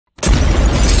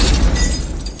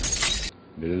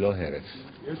וללא הרף.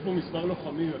 יש פה מספר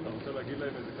לוחמים, אתה רוצה להגיד להם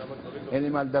איזה כמה דברים? אין לי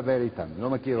מה לדבר איתם, לא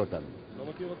מכיר אותם.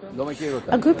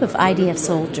 A group of IDF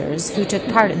soldiers who took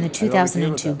part in the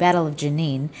 2002 Battle of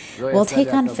Jenin will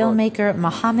take on filmmaker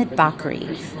Mohammed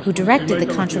Bakri, who directed the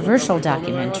controversial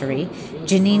documentary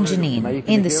Jenin Jenin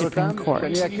in the Supreme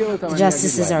Court. The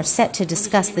justices are set to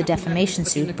discuss the defamation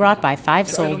suit brought by 5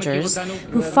 soldiers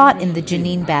who fought in the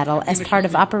Jenin battle as part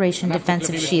of Operation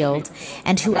Defensive Shield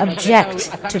and who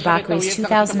object to Bakri's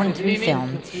 2003 film,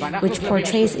 which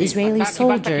portrays Israeli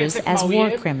soldiers as war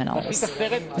criminals.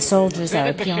 The soldiers are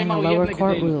appealing a lower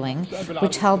court ruling,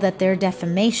 which held that their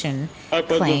defamation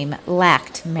claim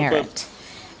lacked merit.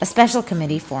 A special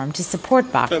committee formed to support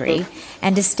Bakri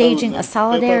and is staging a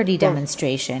solidarity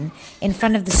demonstration in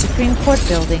front of the Supreme Court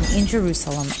building in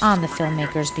Jerusalem on the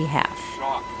filmmaker's behalf.